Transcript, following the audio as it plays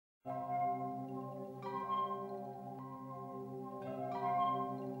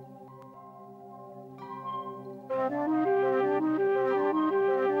I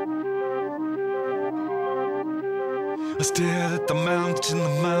stared at the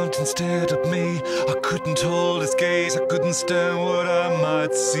mountain stared at me. I couldn't hold his gaze, I couldn't stand what I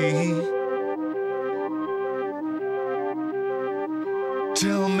might see.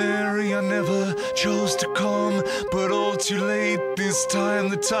 Tell Mary I never chose to come, but all too late this time,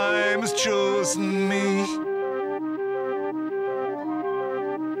 the time has chosen me.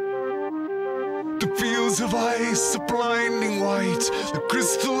 The fields of ice are blinding white, the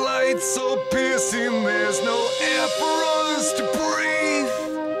crystal light so piercing, there's no air for us to breathe.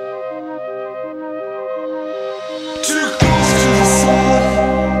 Too close to the sun,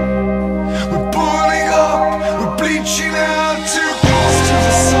 we're burning up, we're bleaching out. Too close to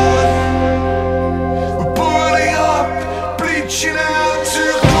the sun, we're burning up, bleaching out.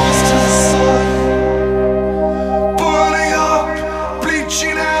 Too close to the sun, burning up,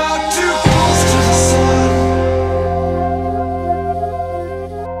 bleaching out. Too close to the sun.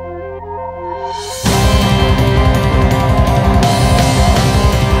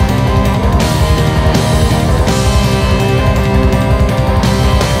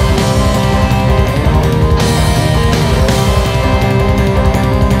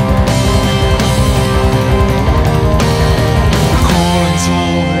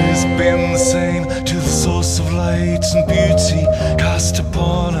 To the source of light and beauty cast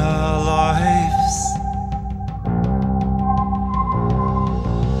upon our lives.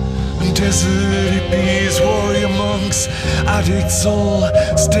 And desert hippies, warrior monks, addicts all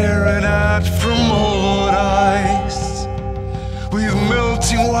staring at from old eyes, with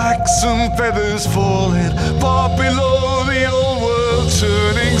melting wax and feathers falling far below, the old world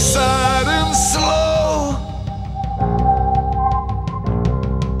turning sad and slow.